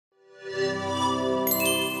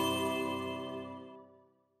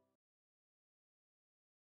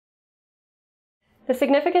The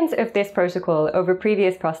significance of this protocol over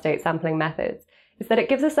previous prostate sampling methods is that it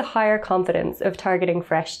gives us a higher confidence of targeting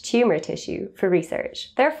fresh tumour tissue for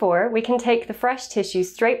research. Therefore, we can take the fresh tissue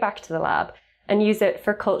straight back to the lab and use it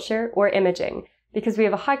for culture or imaging, because we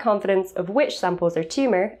have a high confidence of which samples are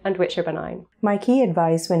tumour and which are benign. My key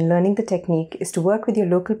advice when learning the technique is to work with your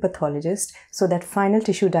local pathologist so that final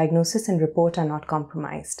tissue diagnosis and report are not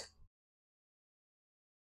compromised.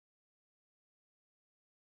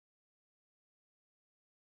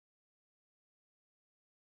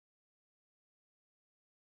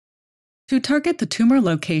 To target the tumour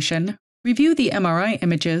location, review the MRI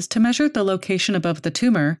images to measure the location above the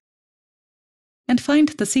tumour and find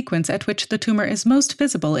the sequence at which the tumour is most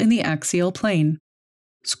visible in the axial plane.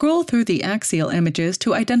 Scroll through the axial images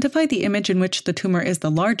to identify the image in which the tumour is the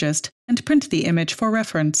largest and print the image for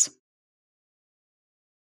reference.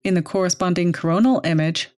 In the corresponding coronal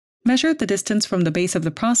image, measure the distance from the base of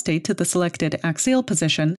the prostate to the selected axial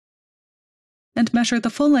position and measure the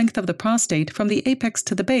full length of the prostate from the apex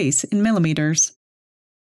to the base in millimeters.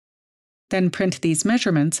 Then print these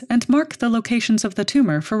measurements and mark the locations of the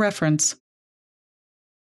tumour for reference.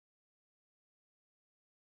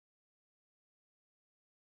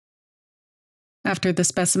 After the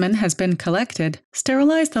specimen has been collected,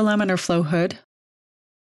 sterilize the laminar flow hood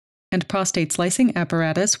and prostate slicing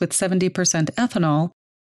apparatus with 70% ethanol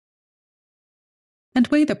and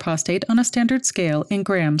weigh the prostate on a standard scale in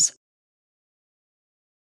grams.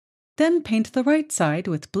 Then paint the right side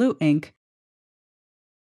with blue ink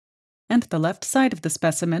and the left side of the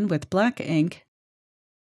specimen with black ink,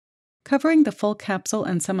 covering the full capsule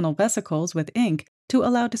and seminal vesicles with ink to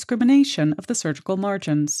allow discrimination of the surgical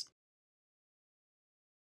margins.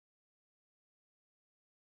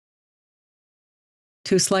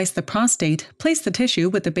 To slice the prostate, place the tissue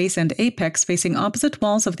with the base and apex facing opposite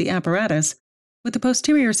walls of the apparatus, with the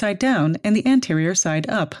posterior side down and the anterior side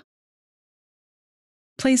up.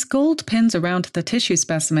 Place gold pins around the tissue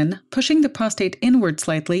specimen, pushing the prostate inward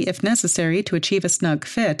slightly if necessary to achieve a snug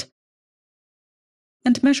fit,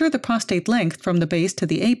 and measure the prostate length from the base to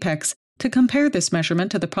the apex to compare this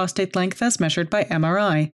measurement to the prostate length as measured by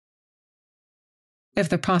MRI. If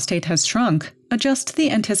the prostate has shrunk, adjust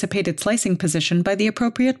the anticipated slicing position by the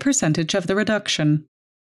appropriate percentage of the reduction.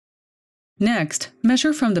 Next,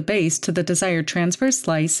 measure from the base to the desired transverse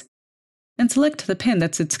slice and select the pin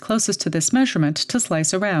that sits closest to this measurement to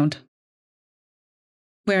slice around.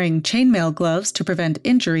 Wearing chainmail gloves to prevent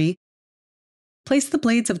injury, place the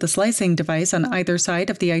blades of the slicing device on either side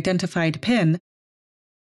of the identified pin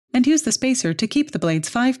and use the spacer to keep the blades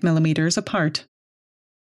 5 mm apart.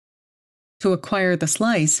 To acquire the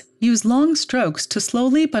slice, use long strokes to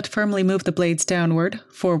slowly but firmly move the blades downward,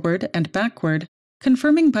 forward, and backward,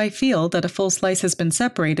 confirming by feel that a full slice has been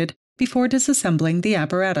separated before disassembling the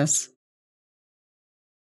apparatus.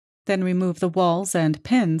 Then remove the walls and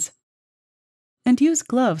pins, and use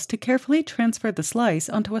gloves to carefully transfer the slice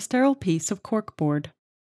onto a sterile piece of corkboard.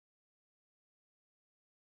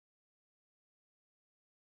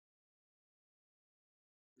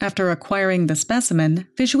 After acquiring the specimen,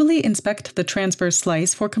 visually inspect the transverse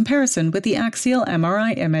slice for comparison with the axial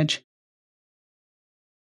MRI image.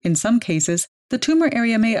 In some cases, the tumor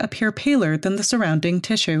area may appear paler than the surrounding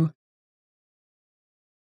tissue.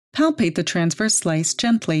 Palpate the transverse slice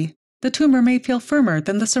gently. The tumor may feel firmer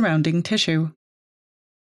than the surrounding tissue.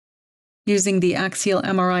 Using the axial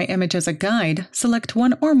MRI image as a guide, select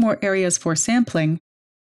one or more areas for sampling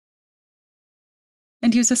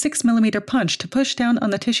and use a 6 mm punch to push down on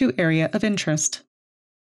the tissue area of interest.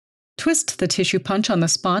 Twist the tissue punch on the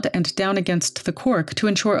spot and down against the cork to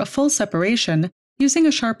ensure a full separation, using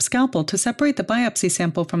a sharp scalpel to separate the biopsy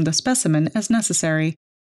sample from the specimen as necessary.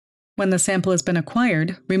 When the sample has been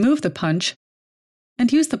acquired, remove the punch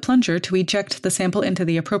and use the plunger to eject the sample into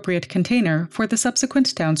the appropriate container for the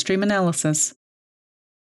subsequent downstream analysis.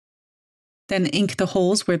 Then ink the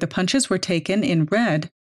holes where the punches were taken in red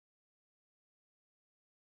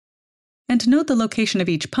and note the location of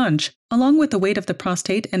each punch, along with the weight of the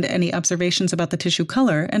prostate and any observations about the tissue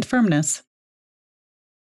color and firmness.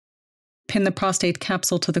 Pin the prostate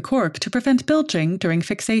capsule to the cork to prevent bilging during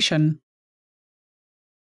fixation.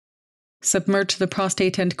 Submerge the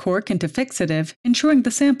prostate and cork into fixative, ensuring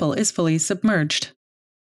the sample is fully submerged.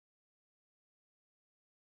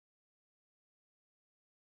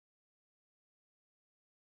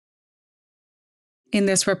 In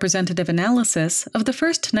this representative analysis, of the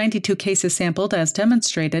first 92 cases sampled as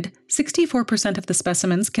demonstrated, 64% of the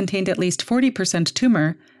specimens contained at least 40%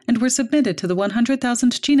 tumor and were submitted to the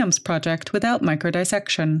 100,000 Genomes Project without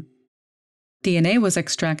microdissection. DNA was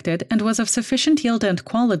extracted and was of sufficient yield and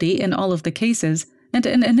quality in all of the cases and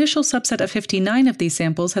an initial subset of 59 of these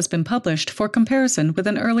samples has been published for comparison with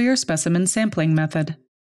an earlier specimen sampling method.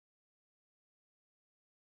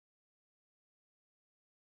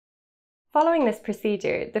 Following this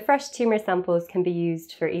procedure, the fresh tumour samples can be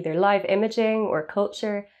used for either live imaging or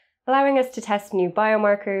culture, allowing us to test new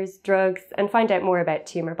biomarkers, drugs, and find out more about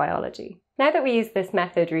tumour biology. Now that we use this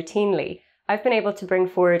method routinely, I've been able to bring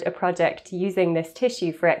forward a project using this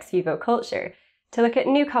tissue for ex vivo culture to look at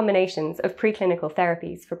new combinations of preclinical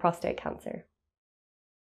therapies for prostate cancer.